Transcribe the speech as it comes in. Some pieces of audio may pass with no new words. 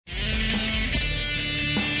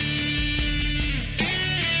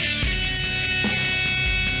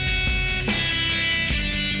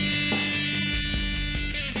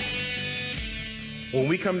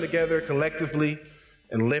we come together collectively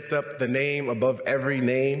and lift up the name above every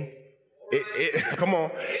name, come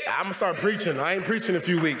on, I'm gonna start preaching. I ain't preaching in a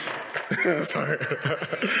few weeks. Sorry.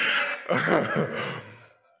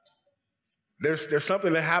 There's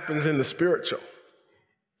something that happens in the spiritual.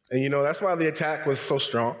 And you know, that's why the attack was so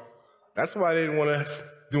strong. That's why they didn't want us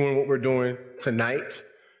doing what we're doing tonight,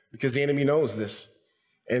 because the enemy knows this.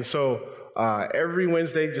 And so every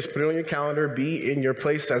Wednesday, just put it on your calendar, be in your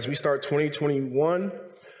place as we start 2021.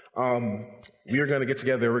 We are going to get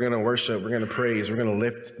together. We're going to worship. We're going to praise. We're going to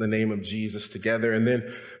lift the name of Jesus together. And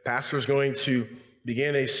then Pastor is going to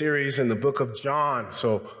begin a series in the book of John.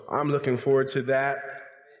 So I'm looking forward to that.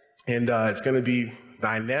 And it's going to be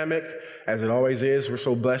dynamic, as it always is. We're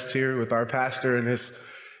so blessed here with our pastor and his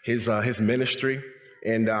ministry.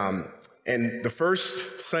 And the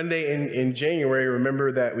first Sunday in January,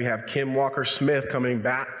 remember that we have Kim Walker-Smith coming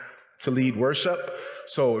back to lead worship.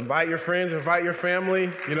 So invite your friends, invite your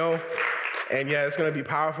family, you know. And yeah, it's going to be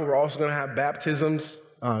powerful. We're also going to have baptisms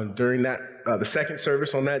during that the second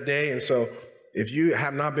service on that day. And so if you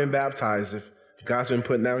have not been baptized, if God's been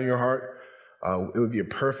putting that on your heart, it would be a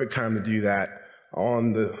perfect time to do that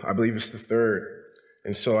on I believe it's the 3rd.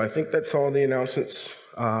 And so I think that's all the announcements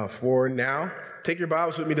for now. Take your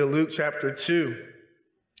Bibles with me to Luke chapter 2.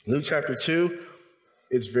 Luke chapter 2,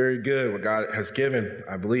 it's very good what God has given,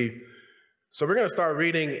 I believe. So we're going to start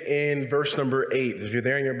reading in verse number 8. If you're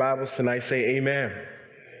there in your Bibles tonight, say amen.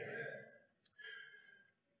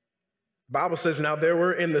 The Bible says, now there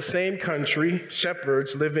were in the same country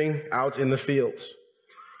shepherds living out in the fields,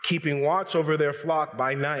 keeping watch over their flock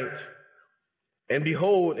by night. And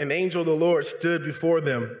behold, an angel of the Lord stood before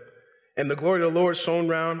them, and the glory of the Lord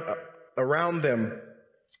shone around them,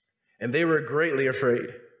 and they were greatly afraid.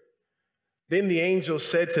 Then the angel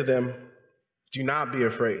said to them, do not be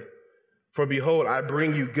afraid, for behold, I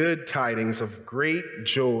bring you good tidings of great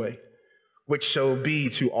joy, which shall be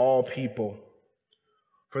to all people.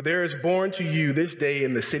 For there is born to you this day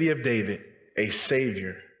in the city of David a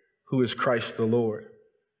Savior, who is Christ the Lord.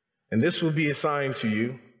 And this will be a sign to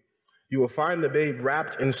you. You will find the babe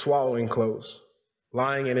wrapped in swaddling clothes,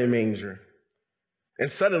 lying in a manger. And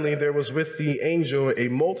suddenly there was with the angel a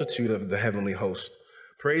multitude of the heavenly host,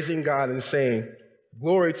 praising God and saying,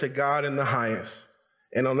 glory to God in the highest,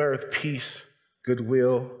 and on earth peace,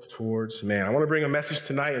 goodwill towards man. I want to bring a message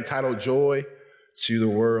tonight entitled Joy to the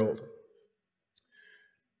World.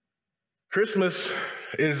 Christmas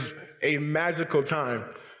is a magical time,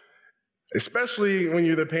 especially when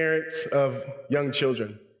you're the parents of young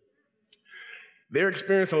children. They're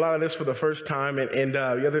experiencing a lot of this for the first time. And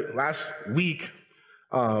last week,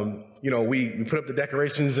 we put up the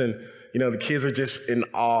decorations, and, the kids are just in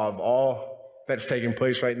awe of all that's taking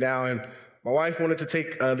place right now. And my wife wanted to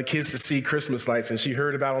take the kids to see Christmas lights, and she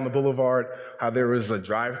heard about on the boulevard how there was a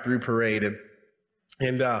drive-through parade.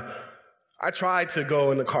 And I tried to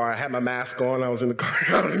go in the car. I had my mask on. I was in the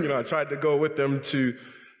car. I tried to go with them to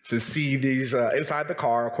see these inside the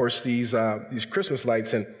car, of course, these Christmas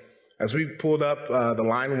lights. And as we pulled up, the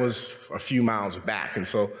line was a few miles back. And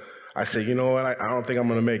so I said, you know what, I don't think I'm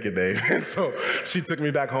going to make it, babe. And so she took me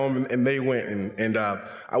back home, and they went, and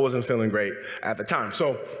I wasn't feeling great at the time.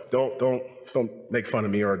 So don't make fun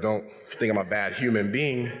of me, or don't think I'm a bad human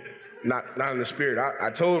being, not in the spirit. I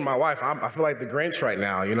told my wife, I feel like the Grinch right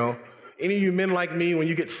now, Any of you men like me, when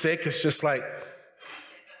you get sick, it's just like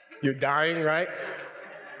you're dying, right?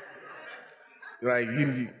 Like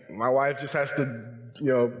my wife just has to,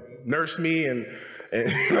 nurse me, and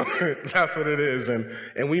that's what it is.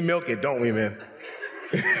 And we milk it, don't we, man?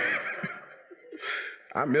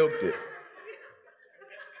 I milked it.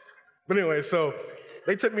 But anyway, so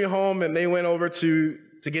they took me home, and they went over to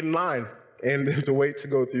get in line and to wait to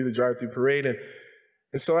go through the drive-through parade.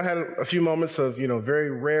 And so I had a few moments of,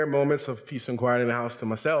 very rare moments of peace and quiet in the house to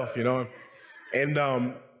myself, and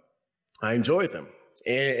I enjoyed them.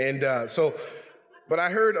 But I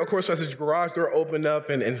heard, of course, as the garage door opened up,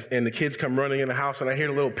 and the kids come running in the house, and I hear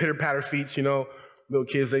the little pitter-patter feet, little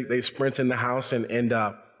kids, they sprint in the house, and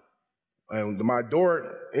my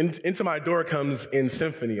door, into my door comes in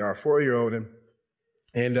Symphony, our 4-year-old,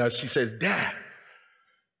 and she says, Dad,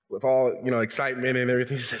 with all, excitement and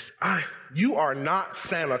everything, she says, you are not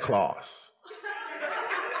Santa Claus.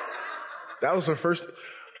 That was her first.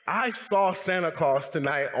 I saw Santa Claus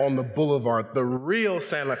tonight on the boulevard, the real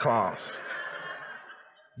Santa Claus.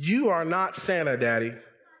 You are not Santa, Daddy.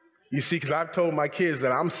 You see, because I've told my kids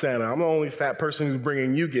that I'm Santa. I'm the only fat person who's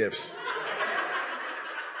bringing you gifts.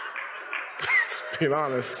 Being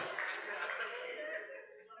honest.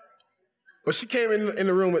 But she came in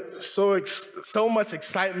the room with so much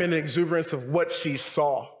excitement and exuberance of what she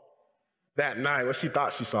saw that night, what she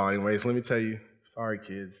thought she saw anyways. Let me tell you, sorry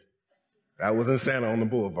kids, that wasn't Santa on the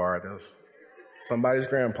boulevard. That was somebody's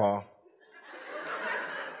grandpa.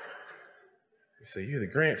 You say, you're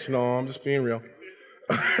the Grinch. No, I'm just being real.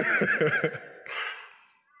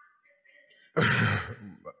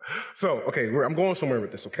 So, okay, I'm going somewhere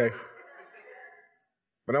with this, okay?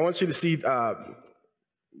 But I want you to see, when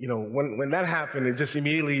that happened, it just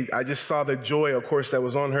immediately, I just saw the joy, of course, that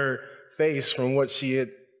was on her face from what she had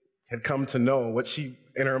come to know, what she,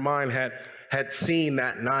 in her mind, had seen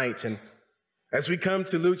that night. And as we come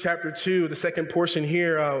to Luke chapter 2, the second portion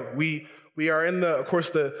here, we are in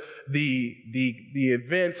the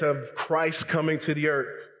event of Christ coming to the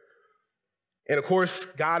earth. And of course,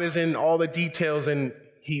 God is in all the details, and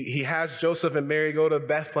he has Joseph and Mary go to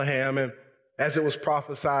Bethlehem, and as it was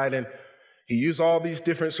prophesied, and he used all these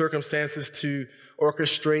different circumstances to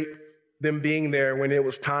orchestrate them being there when it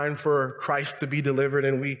was time for Christ to be delivered.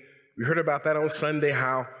 And we heard about that on Sunday,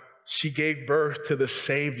 how she gave birth to the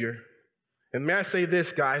Savior. And may I say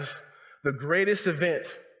this, guys, the greatest event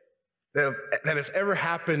that has ever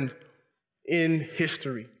happened in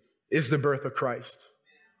history is the birth of Christ.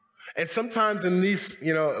 And sometimes in these,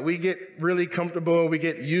 we get really comfortable, we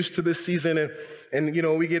get used to this season,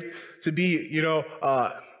 and we get to be,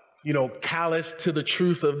 callous to the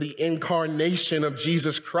truth of the incarnation of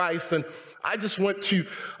Jesus Christ. And I just want to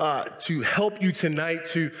help you tonight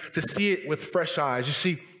to see it with fresh eyes. You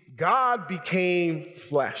see, God became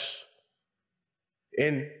flesh,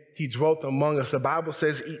 and he dwelt among us. The Bible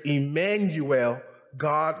says, Emmanuel,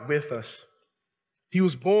 God with us. He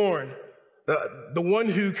was born, the one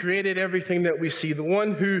who created everything that we see, the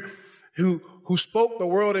one who spoke the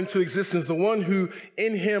world into existence, the one who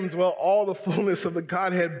in him dwelt all the fullness of the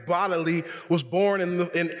Godhead bodily, was born and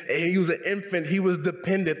he was an infant, he was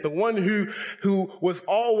dependent, the one who was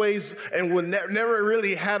always and would never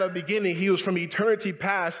really had a beginning. He was from eternity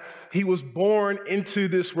past. He was born into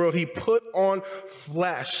this world. He put on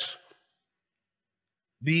flesh.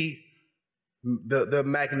 The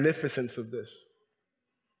magnificence of this.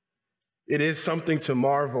 It is something to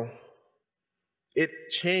marvel. It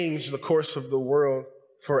changed the course of the world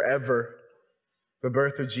forever. The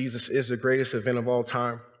birth of Jesus is the greatest event of all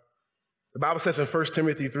time. The Bible says in 1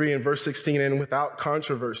 Timothy 3 and verse 16, and without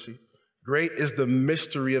controversy, great is the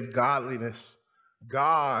mystery of godliness.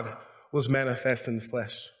 God was manifest in the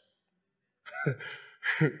flesh.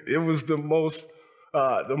 It was the most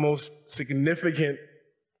significant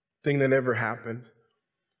thing that ever happened.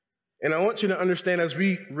 And I want you to understand, as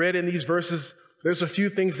we read in these verses, there's a few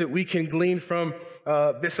things that we can glean from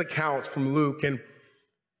this account from Luke. And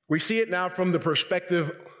we see it now from the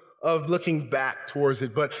perspective of looking back towards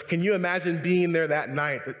it. But can you imagine being there that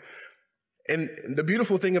night? And the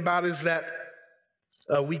beautiful thing about it is that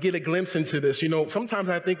we get a glimpse into this. Sometimes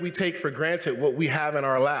I think we take for granted what we have in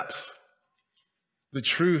our laps. The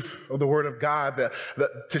truth of the Word of God,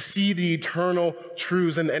 to see the eternal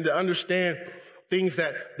truths and to understand things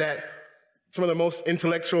that some of the most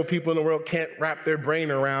intellectual people in the world can't wrap their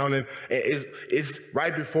brain around, and is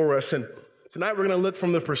right before us. And tonight we're going to look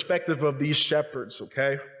from the perspective of these shepherds,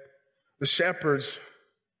 okay? The shepherds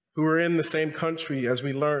who were in the same country as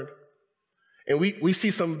we learned. And we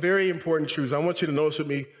see some very important truths. I want you to notice with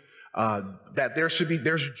me that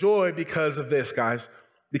there's joy because of this, guys,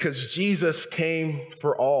 because Jesus came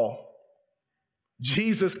for all.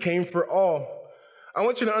 Jesus came for all. I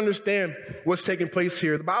want you to understand what's taking place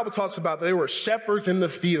here. The Bible talks about there were shepherds in the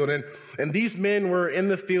field, and these men were in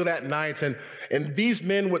the field at night, and these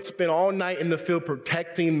men would spend all night in the field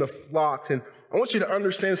protecting the flocks. And I want you to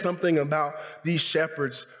understand something about these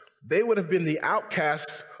shepherds. They would have been the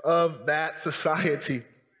outcasts of that society.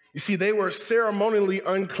 You see, they were ceremonially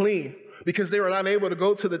unclean because they were not able to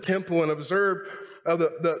go to the temple and observe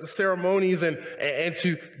the ceremonies and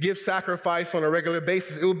to give sacrifice on a regular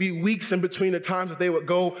basis. It would be weeks in between the times that they would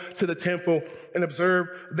go to the temple and observe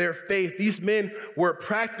their faith. These men were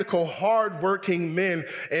practical, hard-working men,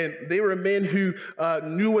 and they were men who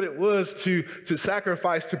knew what it was to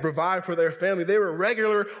sacrifice, to provide for their family. They were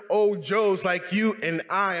regular old Joes like you and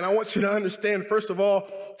I. And I want you to understand, first of all,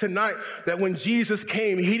 tonight, that when Jesus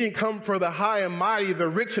came, he didn't come for the high and mighty, the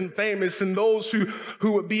rich and famous, and those who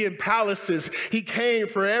would be in palaces. He came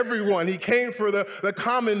for everyone. He came for the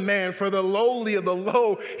common man, for the lowly of the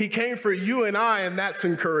low. He came for you and I, and that's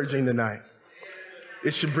encouraging tonight.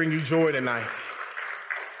 It should bring you joy tonight.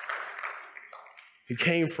 He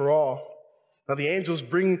came for all. Now the angels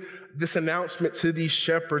bring this announcement to these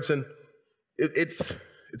shepherds, and it's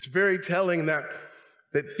very telling that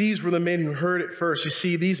these were the men who heard it first. You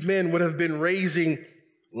see, these men would have been raising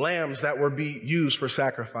lambs that were be used for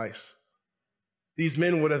sacrifice. These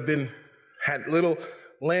men would have been had little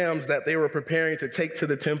lambs that they were preparing to take to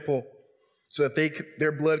the temple so that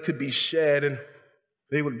their blood could be shed and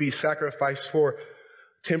they would be sacrificed for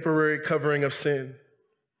temporary covering of sin.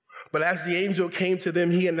 But as the angel came to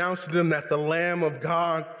them, he announced to them that the Lamb of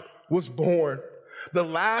God was born. The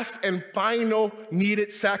last and final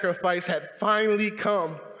needed sacrifice had finally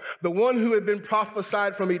come. The one who had been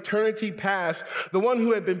prophesied from eternity past, the one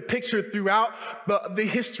who had been pictured throughout the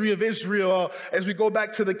history of Israel. As we go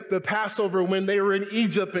back to the Passover when they were in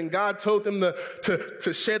Egypt and God told them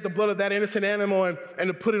to shed the blood of that innocent animal and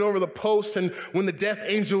to put it over the post. And when the death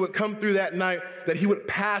angel would come through that night, that he would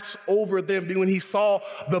pass over them when he saw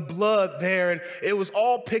the blood there. And it was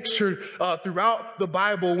all pictured throughout the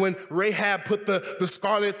Bible when Rahab put the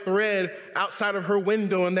scarlet thread outside of her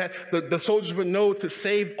window and that the soldiers would know to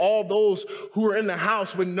save all those who were in the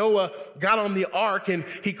house. When Noah got on the ark and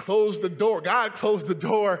he closed the door, God closed the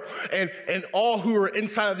door, and all who were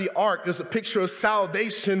inside of the ark, there's a picture of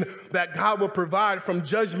salvation that God will provide from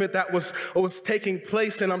judgment that was taking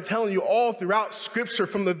place. And I'm telling you, all throughout Scripture,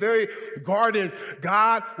 from the very garden,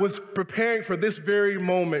 God was preparing for this very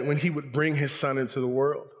moment when he would bring his son into the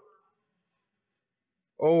world.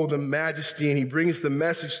 Oh, the majesty, and he brings the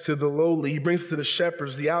message to the lowly. He brings it to the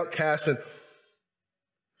shepherds, the outcasts, and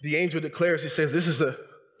the angel declares, he says,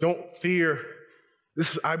 don't fear.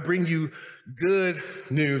 I bring you good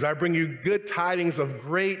news. I bring you good tidings of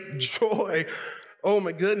great joy. Oh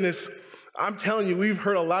my goodness. I'm telling you, we've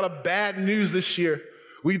heard a lot of bad news this year.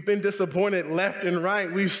 We've been disappointed left and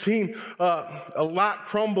right. We've seen a lot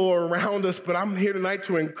crumble around us, but I'm here tonight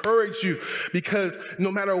to encourage you, because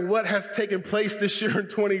no matter what has taken place this year in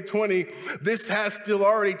 2020, this has still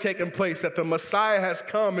already taken place, that the Messiah has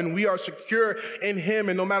come and we are secure in him.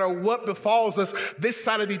 And no matter what befalls us this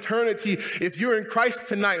side of eternity, if you're in Christ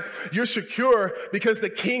tonight, you're secure because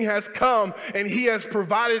the King has come and he has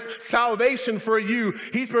provided salvation for you.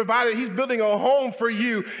 He's building a home for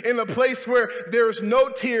you in a place where there's no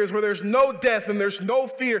tears, where there's no death and there's no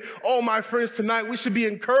fear. Oh, my friends, tonight we should be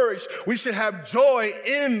encouraged. We should have joy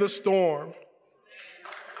in the storm.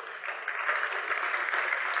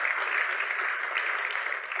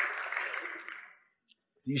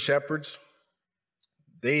 These shepherds,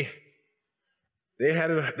 they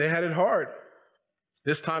had it hard.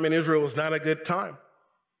 This time in Israel was not a good time.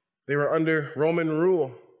 They were under Roman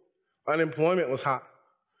rule. Unemployment was high.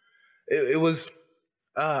 It was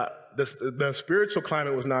the spiritual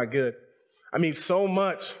climate was not good. I mean, so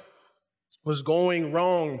much was going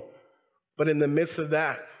wrong, but in the midst of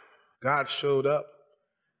that, God showed up.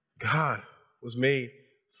 God was made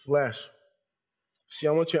flesh. See,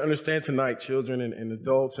 I want you to understand tonight, children and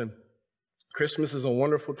adults, and Christmas is a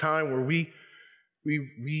wonderful time where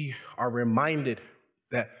we are reminded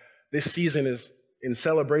that this season is in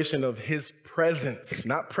celebration of his presence,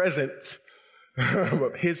 not present,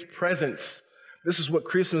 but his presence. This is what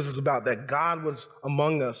Christmas is about, that God was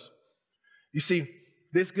among us. You see,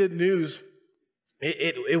 this good news,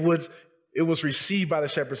 it was received by the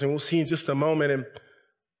shepherds, and we'll see in just a moment. And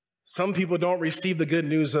some people don't receive the good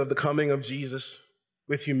news of the coming of Jesus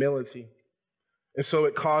with humility. And so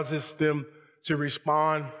it causes them to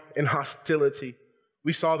respond in hostility.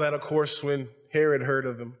 We saw that, of course, when Herod heard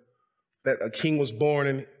of him, that a king was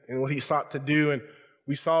born and what he sought to do. And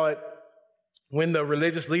we saw it when the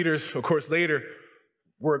religious leaders, of course, later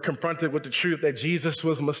were confronted with the truth that Jesus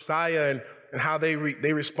was Messiah, and how they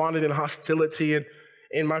responded in hostility.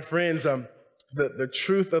 And my friends, the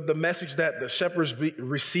truth of the message that the shepherds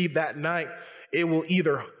received that night, it will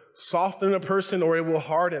either soften a person or it will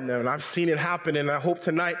harden them. And I've seen it happen. And I hope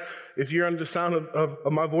tonight, if you're under the sound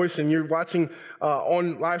of my voice and you're watching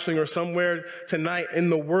on live stream or somewhere tonight in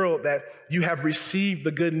the world, that you have received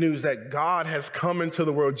the good news that God has come into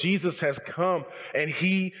the world. Jesus has come and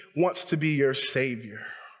he wants to be your Savior.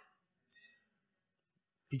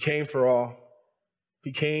 He came for all.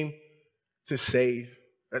 He came to save.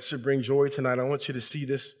 That should bring joy tonight. I want you to see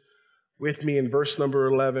this with me in verse number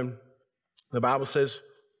 11. The Bible says,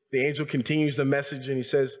 the angel continues the message and he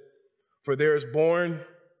says, "For there is born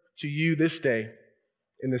to you this day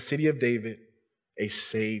in the city of David a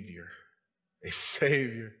Savior." A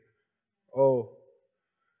Savior. Oh,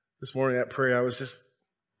 this morning at prayer, I was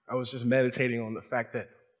just meditating on the fact that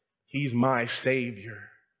he's my Savior.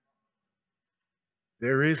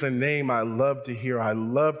 There is a name I love to hear. I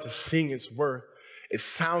love to sing its worth. It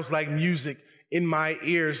sounds like music in my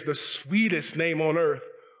ears, the sweetest name on earth.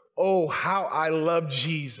 Oh, how I love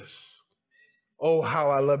Jesus. Oh, how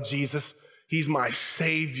I love Jesus. He's my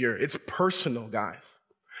Savior. It's personal, guys.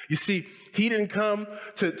 You see, he didn't come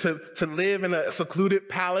to live in a secluded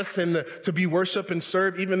palace and to be worshiped and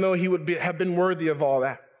served, even though he would have been worthy of all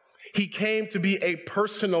that. He came to be a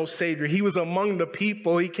personal Savior. He was among the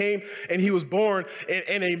people. He came and he was born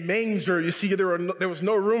in a manger. You see, there was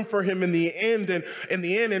no room for him in the end,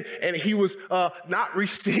 and he was not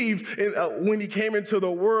received when he came into the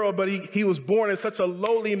world, but he was born in such a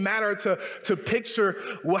lowly manner to picture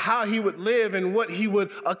how he would live and what he would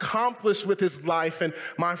accomplish with his life. And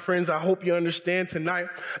my friends, I hope you understand tonight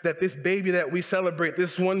that this baby that we celebrate,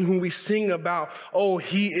 this one whom we sing about, oh,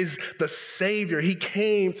 he is the Savior. He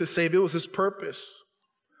came to save. It was his purpose.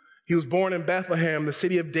 He was born in Bethlehem, the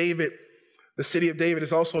city of David. The city of David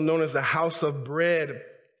is also known as the house of bread.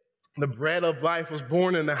 The bread of life was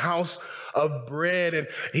born in the house of bread, and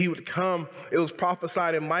he would come. It was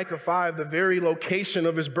prophesied in Micah 5, the very location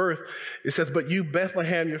of his birth. It says, "But you,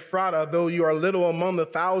 Bethlehem Ephrathah, though you are little among the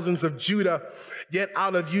thousands of Judah, yet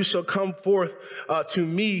out of you shall come forth to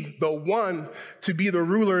me the one to be the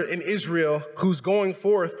ruler in Israel, whose going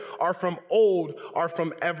forth are from old, are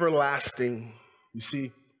from everlasting." You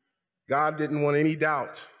see, God didn't want any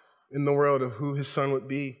doubt in the world of who his son would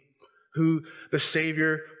be, who the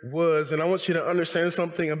Savior was. And I want you to understand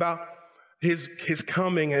something about his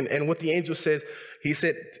coming and what the angel says. He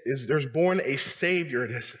said, there's born a Savior.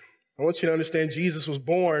 I want you to understand Jesus was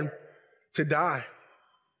born to die.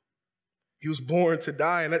 He was born to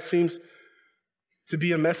die, and that seems to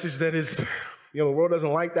be a message that is, the world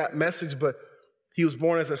doesn't like that message, but he was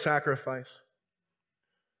born as a sacrifice.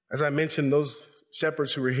 As I mentioned, those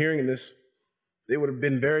shepherds who were hearing this, they would have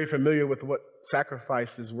been very familiar with what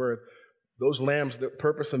sacrifices were. Those lambs, the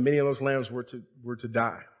purpose of many of those lambs were to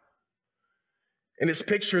die. And it's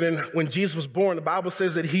pictured in when Jesus was born, the Bible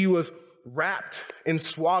says that he was wrapped in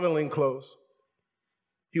swaddling clothes.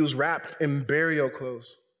 He was wrapped in burial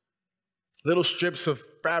clothes. Little strips of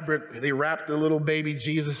fabric, they wrapped the little baby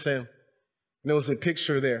Jesus in. And there was a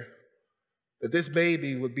picture there that this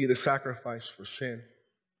baby would be the sacrifice for sin.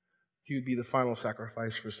 He would be the final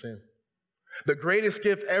sacrifice for sin. The greatest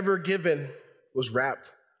gift ever given was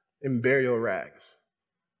wrapped in burial rags.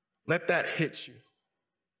 Let that hit you.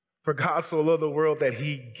 For God so loved the world that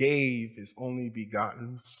he gave his only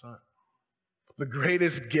begotten Son. The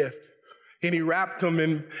greatest gift. And he wrapped him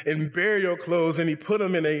in burial clothes, and he put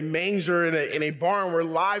him in a manger in a barn where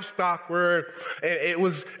livestock were. And it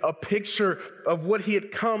was a picture of what he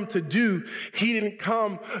had come to do. He didn't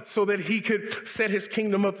come so that he could set his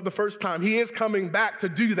kingdom up for the first time. He is coming back to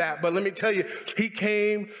do that. But let me tell you, he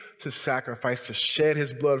came to sacrifice, to shed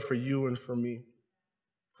his blood for you and for me,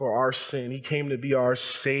 for our sin. He came to be our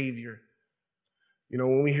Savior.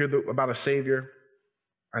 When we hear about a Savior,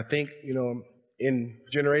 I think, in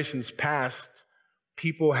generations past,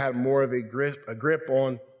 people had more of a grip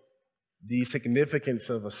on the significance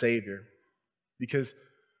of a Savior because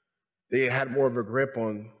they had more of a grip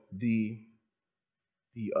on the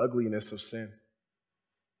ugliness of sin,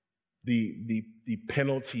 the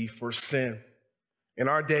penalty for sin. In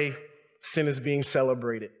our day, sin is being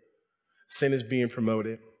celebrated. Sin is being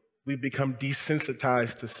promoted. We've become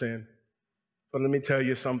desensitized to sin. But let me tell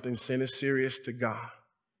you something, sin is serious to God.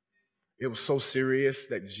 It was so serious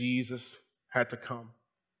that Jesus had to come.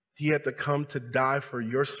 He had to come to die for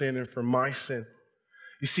your sin and for my sin.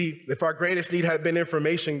 You see, if our greatest need had been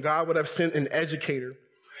information, God would have sent an educator.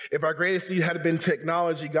 If our greatest need had been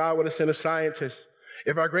technology, God would have sent a scientist.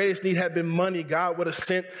 If our greatest need had been money, God would have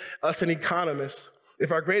sent us an economist.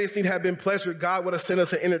 If our greatest need had been pleasure, God would have sent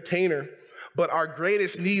us an entertainer. But our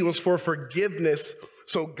greatest need was for forgiveness,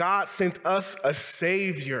 so God sent us a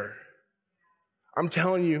Savior. I'm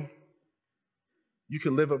telling you, you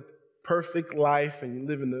can live a perfect life and you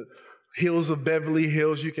live in the hills of Beverly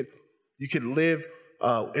Hills. You could live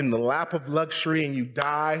in the lap of luxury and you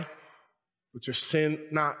die with your sin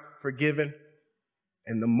not forgiven.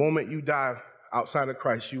 And the moment you die outside of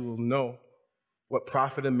Christ, you will know what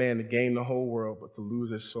profit a man to gain the whole world but to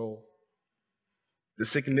lose his soul. The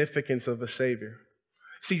significance of a Savior.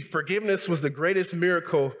 See, forgiveness was the greatest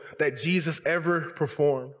miracle that Jesus ever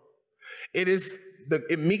performed.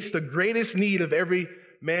 It meets the greatest need of every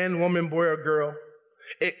man, woman, boy, or girl.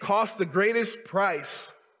 It costs the greatest price,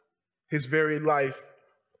 his very life.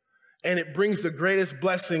 And it brings the greatest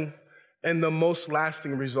blessing and the most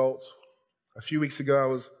lasting results. A few weeks ago,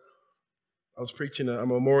 I was preaching a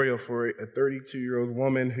memorial for a 32-year-old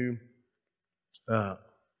woman who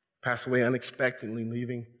passed away unexpectedly,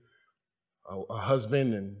 leaving a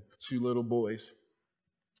husband and 2 little boys.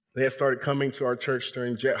 They had started coming to our church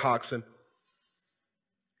during Jet Hoxon.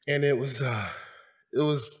 And it was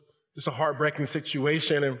just a heartbreaking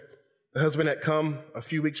situation. And the husband had come a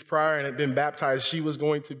few weeks prior and had been baptized. She was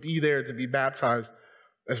going to be there to be baptized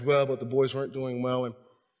as well, but the boys weren't doing well.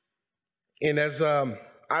 And as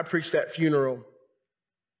I preached that funeral,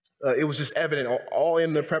 it was just evident all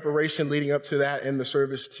in the preparation leading up to that and the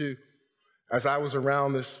service too. As I was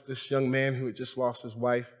around this young man who had just lost his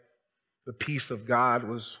wife, the peace of God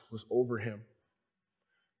was over him.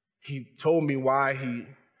 He told me why he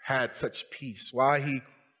had such peace, why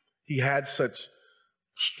he had such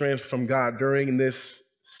strength from God during this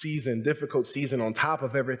season, difficult season, on top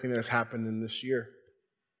of everything that's happened in this year.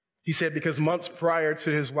 He said because months prior to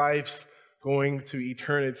his wife's going to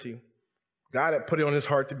eternity, God had put it on his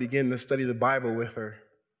heart to begin to study the Bible with her,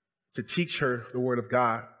 to teach her the Word of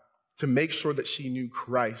God, to make sure that she knew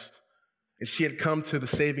Christ. And she had come to the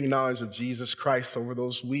saving knowledge of Jesus Christ over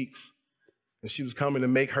those weeks. And she was coming to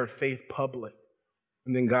make her faith public.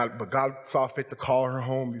 And then God saw fit to call her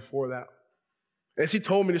home before that. And she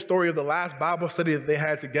told me the story of the last Bible study that they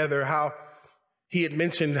had together, how he had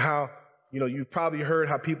mentioned how, you've probably heard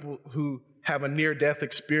how people who have a near-death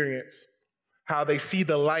experience, how they see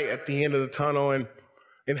the light at the end of the tunnel,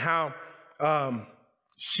 and how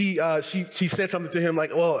she said something to him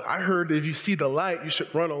like, well, I heard that if you see the light, you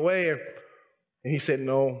should run away. And he said,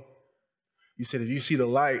 no. He said, if you see the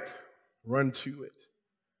light, run to it,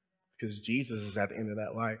 because Jesus is at the end of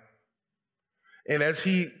that light. And as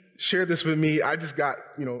he shared this with me, I just got,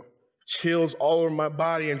 chills all over my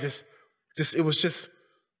body, and it was just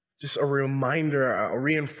a reminder, a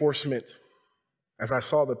reinforcement as I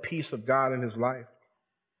saw the peace of God in his life.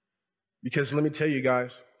 Because let me tell you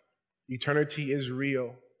guys, eternity is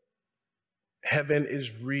real. Heaven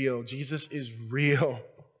is real. Jesus is real.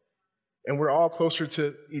 And we're all closer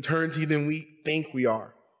to eternity than we think we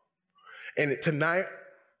are. And tonight,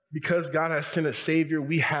 because God has sent a Savior,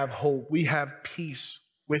 we have hope. We have peace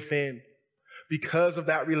within. Because of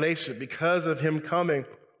that relationship, because of him coming,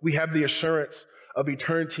 we have the assurance of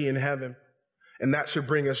eternity in heaven. And that should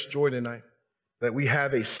bring us joy tonight, that we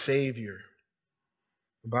have a Savior.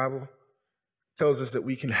 The Bible tells us that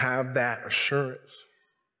we can have that assurance.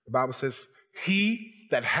 The Bible says, he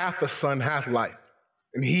that hath the Son hath life,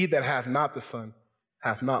 and he that hath not the Son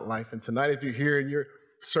hath not life. And tonight, if you're here and you're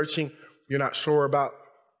searching, you're not sure about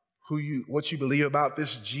what you believe about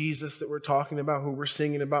this Jesus that we're talking about, who we're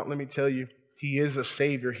singing about, let me tell you, he is a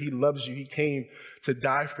Savior. He loves you. He came to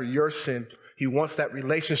die for your sin. He wants that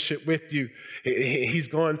relationship with you. He's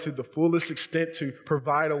gone to the fullest extent to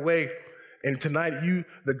provide a way. And tonight,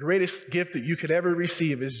 the greatest gift that you could ever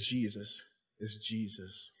receive is Jesus. Is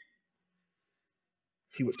Jesus.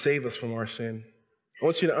 He would save us from our sin. I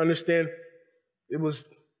want you to understand, it was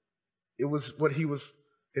what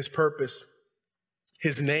his purpose.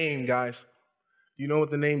 His name, guys. Do you know what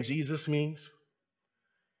the name Jesus means?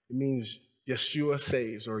 It means Yeshua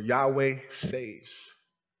saves, or Yahweh saves.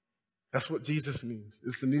 That's what Jesus means.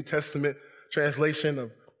 It's the New Testament translation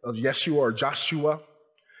of Yeshua or Joshua,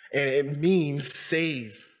 and it means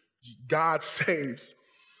save. God saves.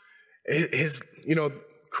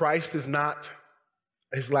 Christ is not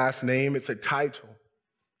his last name, it's a title.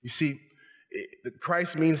 You see,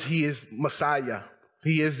 Christ means he is Messiah.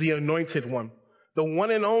 He is the anointed one, the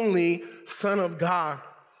one and only Son of God.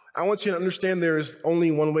 I want you to understand there is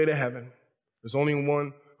only one way to heaven. There's only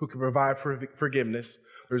one who can provide for forgiveness.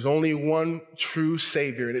 There's only one true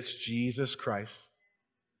Savior, and it's Jesus Christ.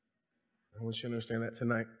 I want you to understand that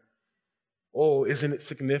tonight. Oh, isn't it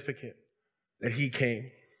significant that he came?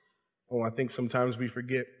 Oh, I think sometimes we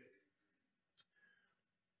forget.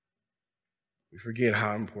 We forget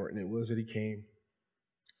how important it was that he came.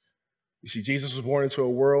 You see, Jesus was born into a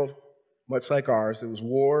world much like ours. It was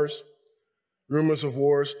wars, rumors of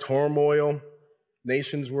wars, turmoil.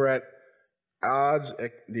 Nations were at odds.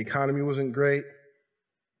 The economy wasn't great.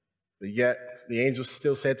 But yet, the angel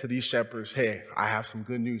still said to these shepherds, hey, I have some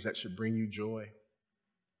good news that should bring you joy,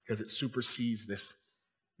 because it supersedes this.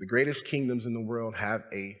 The greatest kingdoms in the world have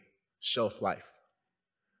a shelf life.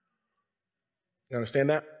 You understand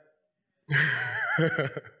that?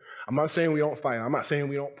 I'm not saying we don't fight. I'm not saying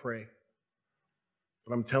we don't pray.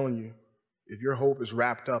 But I'm telling you, if your hope is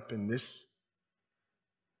wrapped up in this,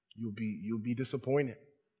 you'll be disappointed.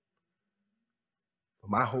 But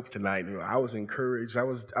my hope tonight, I was encouraged. I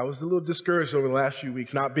was a little discouraged over the last few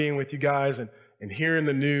weeks, not being with you guys and hearing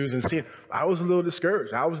the news and seeing. I was a little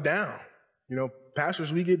discouraged. I was down.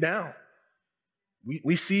 Pastors, we get down.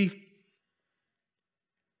 We see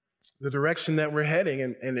the direction that we're heading,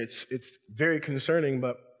 and it's very concerning,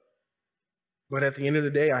 but at the end of the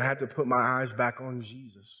day, I had to put my eyes back on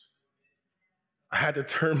Jesus. I had to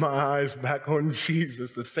turn my eyes back on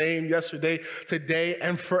Jesus, the same yesterday, today,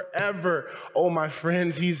 and forever. Oh, my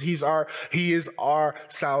friends, He is our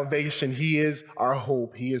salvation. He is our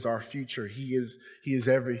hope. He is our future. He is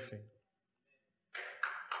everything.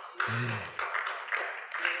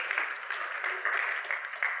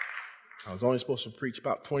 I was only supposed to preach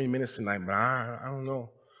about 20 minutes tonight, but I don't know.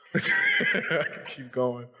 I can keep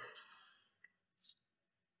going.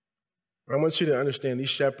 But I want you to understand these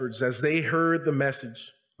shepherds, as they heard the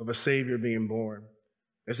message of a Savior being born,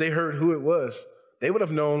 as they heard who it was, they would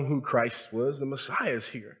have known who Christ was. The Messiah is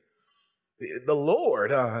here. The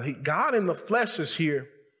Lord, God in the flesh is here.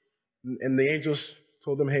 And the angels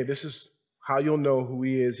told them, hey, this is how you'll know who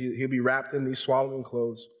he is. He'll be wrapped in these swaddling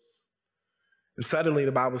clothes. And suddenly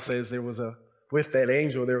the Bible says with that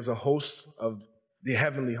angel, there was a host of the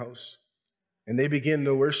heavenly host. And they begin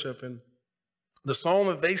to worship. And the song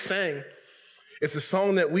that they sang is a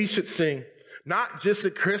song that we should sing, not just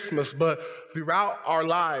at Christmas, but throughout our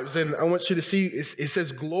lives. And I want you to see, it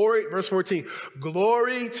says glory, verse 14,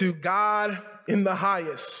 glory to God in the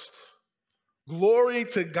highest. Glory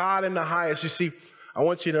to God in the highest. You see, I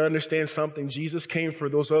want you to understand something. Jesus came for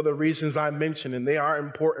those other reasons I mentioned, and they are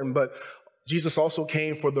important, but Jesus also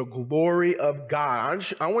came for the glory of God.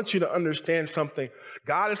 I want you to understand something.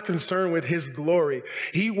 God is concerned with his glory.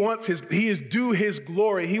 He is due his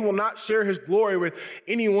glory. He will not share his glory with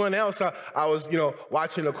anyone else. I was,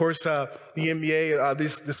 watching, of course, the NBA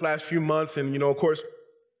this last few months, and, of course,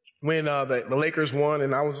 when the Lakers won,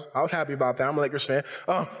 and I was happy about that. I'm a Lakers fan.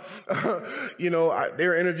 They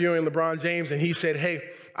were interviewing LeBron James, and he said, hey,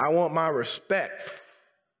 I want my respect.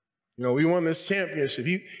 We won this championship.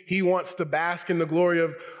 He wants to bask in the glory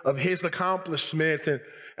of his accomplishment. And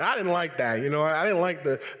I didn't like that. I didn't like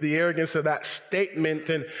the arrogance of that statement.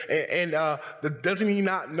 And doesn't he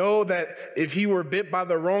not know that if he were bit by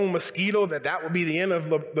the wrong mosquito, that would be the end of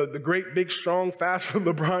the great, big, strong, fast for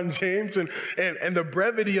LeBron James and the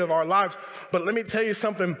brevity of our lives. But let me tell you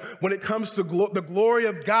something. When it comes to the glory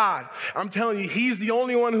of God, I'm telling you, he's the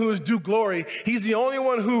only one who is due glory. He's the only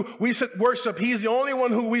one who we should worship. He's the only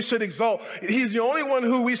one who we should exalt. He's the only one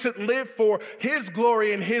who we should live for his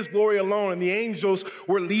glory and his glory alone. And the angels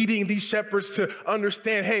were leading these shepherds to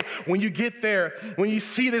understand, hey, when you get there, when you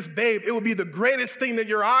see this babe, it will be the greatest thing that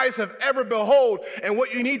your eyes have ever beheld. And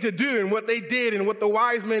what you need to do, and what they did, and what the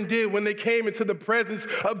wise men did when they came into the presence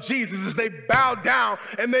of Jesus, is they bowed down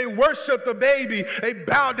and they worshiped the baby. They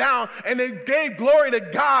bowed down and they gave glory to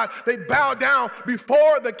God. They bowed down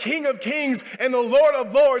before the King of Kings and the Lord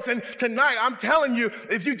of Lords. And tonight, I'm telling you,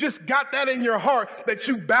 if you just got that in your heart, that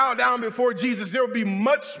you bow down before Jesus, there will be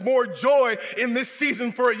much more joy in this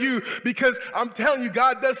season for you, because I'm telling you,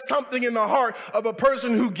 God does something in the heart of a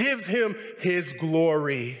person who gives him his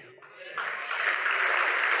glory.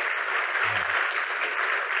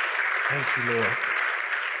 Thank you, Lord.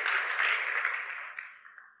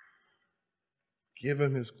 Give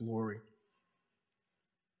him his glory.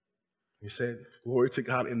 He said, glory to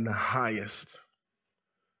God in the highest.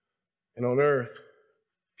 And on earth,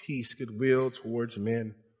 peace, goodwill towards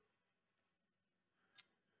men.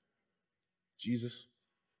 Jesus,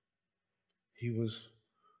 he was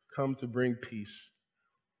come to bring peace,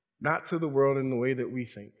 not to the world in the way that we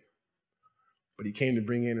think, but he came to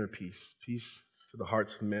bring inner peace, peace to the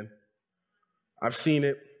hearts of men. I've seen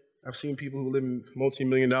it. I've seen people who live in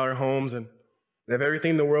multi-million-dollar homes, and they have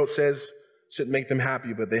everything the world says should make them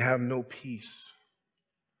happy, but they have no peace.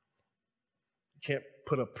 You can't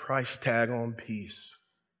put a price tag on peace.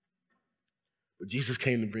 But Jesus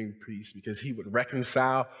came to bring peace because he would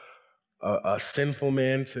reconcile a sinful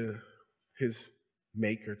man to his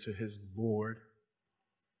maker, to his Lord.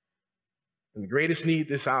 And the greatest need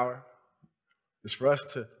this hour is for us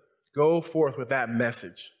to go forth with that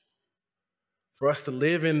message, for us to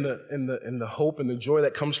live in the hope and the joy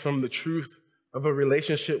that comes from the truth of a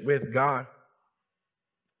relationship with God.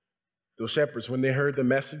 Those shepherds, when they heard the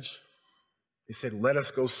message, they said, let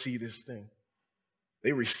us go see this thing.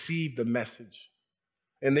 They received the message.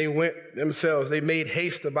 And they went themselves. They made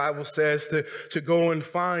haste, the Bible says, to go and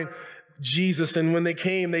find Jesus. And when they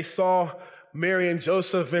came, they saw Mary and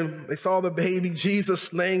Joseph, and they saw the baby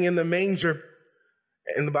Jesus laying in the manger.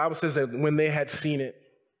 And the Bible says that when they had seen it,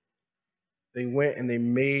 they went and they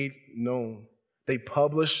made known. They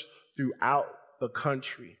published throughout the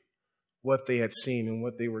country what they had seen and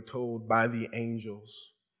what they were told by the angels.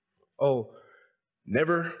 Oh,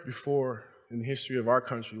 never before in the history of our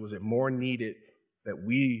country was it more needed that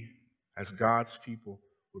we, as God's people,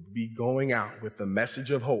 would be going out with the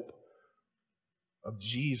message of hope of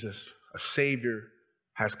Jesus, a Savior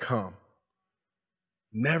has come.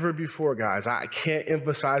 Never before, guys. I can't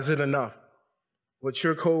emphasize it enough. What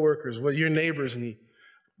your coworkers, what your neighbors need,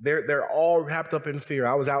 they're all wrapped up in fear.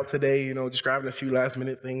 I was out today, just grabbing a few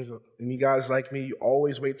last-minute things. And you guys like me, you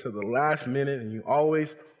always wait till the last minute, and you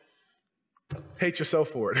always hate yourself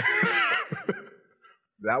for it.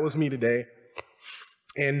 That was me today.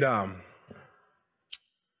 And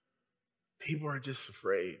People are just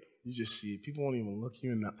afraid. You just see it. People won't even look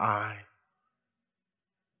you in the eye.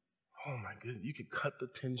 Oh my goodness, you could cut the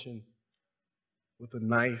tension with a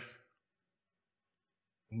knife.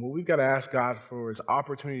 And what we've got to ask God for is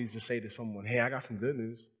opportunities to say to someone, hey, I got some good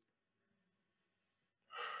news.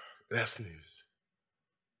 Best news.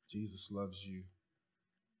 Jesus loves you.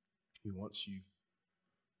 He wants you.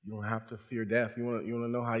 You don't have to fear death. You want to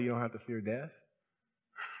know how you don't have to fear death?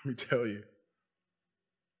 Let me tell you.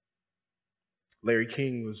 Larry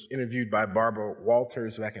King was interviewed by Barbara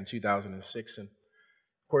Walters back in 2006. And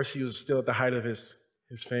of course, he was still at the height of his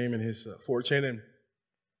fame and his fortune.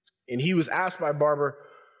 And he was asked by Barbara,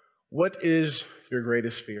 what is your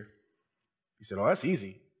greatest fear? He said, oh, that's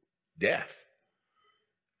easy. Death.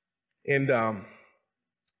 And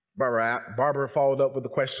Barbara followed up with the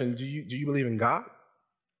question, do you believe in God?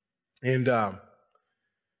 And, the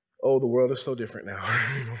world is so different now.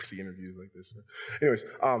 You don't see interviews like this. Anyways,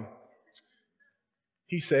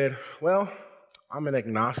 he said, well, I'm an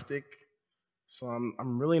agnostic, so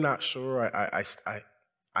I'm really not sure. I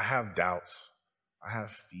have doubts. I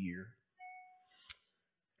have fear.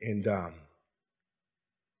 And I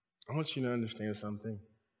want you to understand something.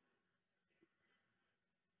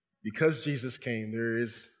 Because Jesus came, there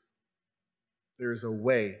is a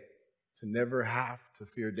way to never have to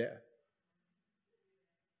fear death.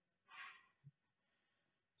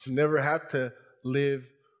 To never have to live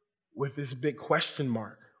with this big question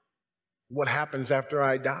mark. What happens after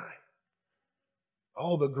I die?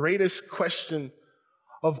 Oh, the greatest question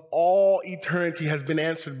of all eternity has been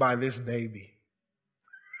answered by this baby.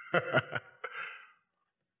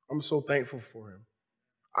 I'm so thankful for him.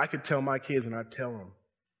 I could tell my kids and I tell them,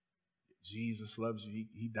 Jesus loves you.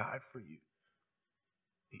 He died for you.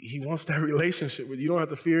 He wants that relationship with you. You don't have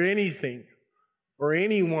to fear anything or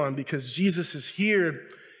anyone because Jesus is here.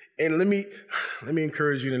 And let me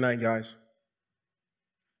encourage you tonight, guys.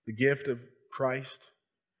 The gift of Christ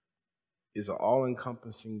is an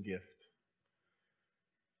all-encompassing gift.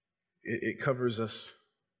 It covers us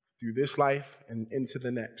through this life and into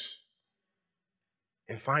the next.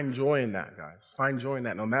 And find joy in that, guys. Find joy in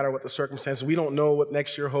that. No matter what the circumstances, we don't know what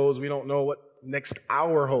next year holds. We don't know what next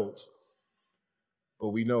hour holds. But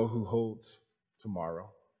we know who holds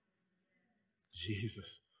tomorrow.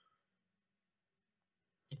 Jesus.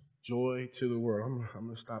 Joy to the world. I'm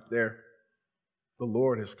going to stop there. The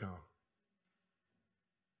Lord has come.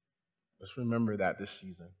 Let's remember that this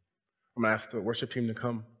season. I'm going to ask the worship team to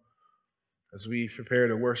come as we prepare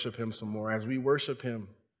to worship him some more. As we worship him,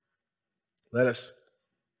 let us,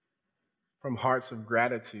 from hearts of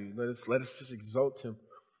gratitude, let us just exalt him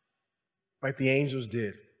like the angels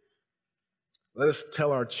did. Let us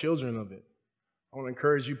tell our children of it. I want to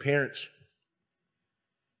encourage you parents,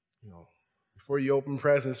 before you open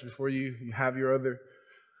presents, before you have your other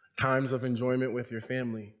times of enjoyment with your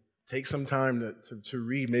family, take some time to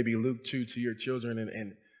read maybe Luke 2 to your children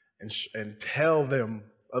and tell them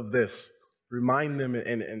of this. Remind them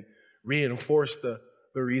and reinforce the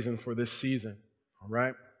reason for this season. All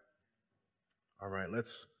right? All right,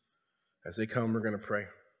 as they come, we're going to pray.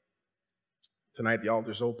 Tonight, the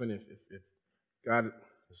altar's open. If God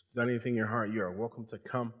has done anything in your heart, you are welcome to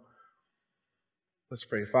come. Let's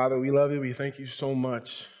pray. Father, we love you. We thank you so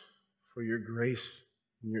much for your grace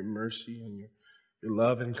and your mercy and your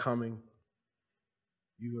love in coming.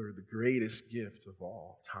 You are the greatest gift of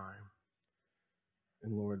all time.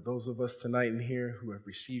 And Lord, those of us tonight in here who have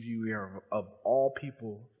received you, we are of all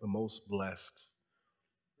people the most blessed.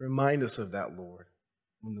 Remind us of that, Lord,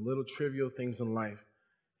 when the little trivial things in life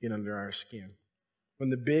get under our skin. When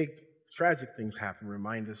the big tragic things happen,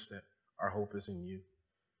 remind us that our hope is in you.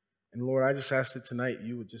 And Lord, I just ask that tonight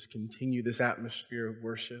you would just continue this atmosphere of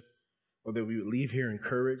worship, or that we would leave here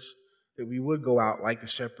encouraged, that we would go out like the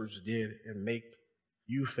shepherds did and make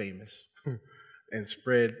you famous and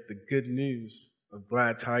spread the good news of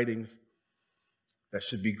glad tidings that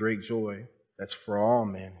should be great joy. That's for all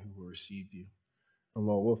men who will receive you. And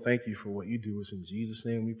Lord, we'll thank you for what you do. It's in Jesus'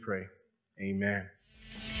 name we pray. Amen.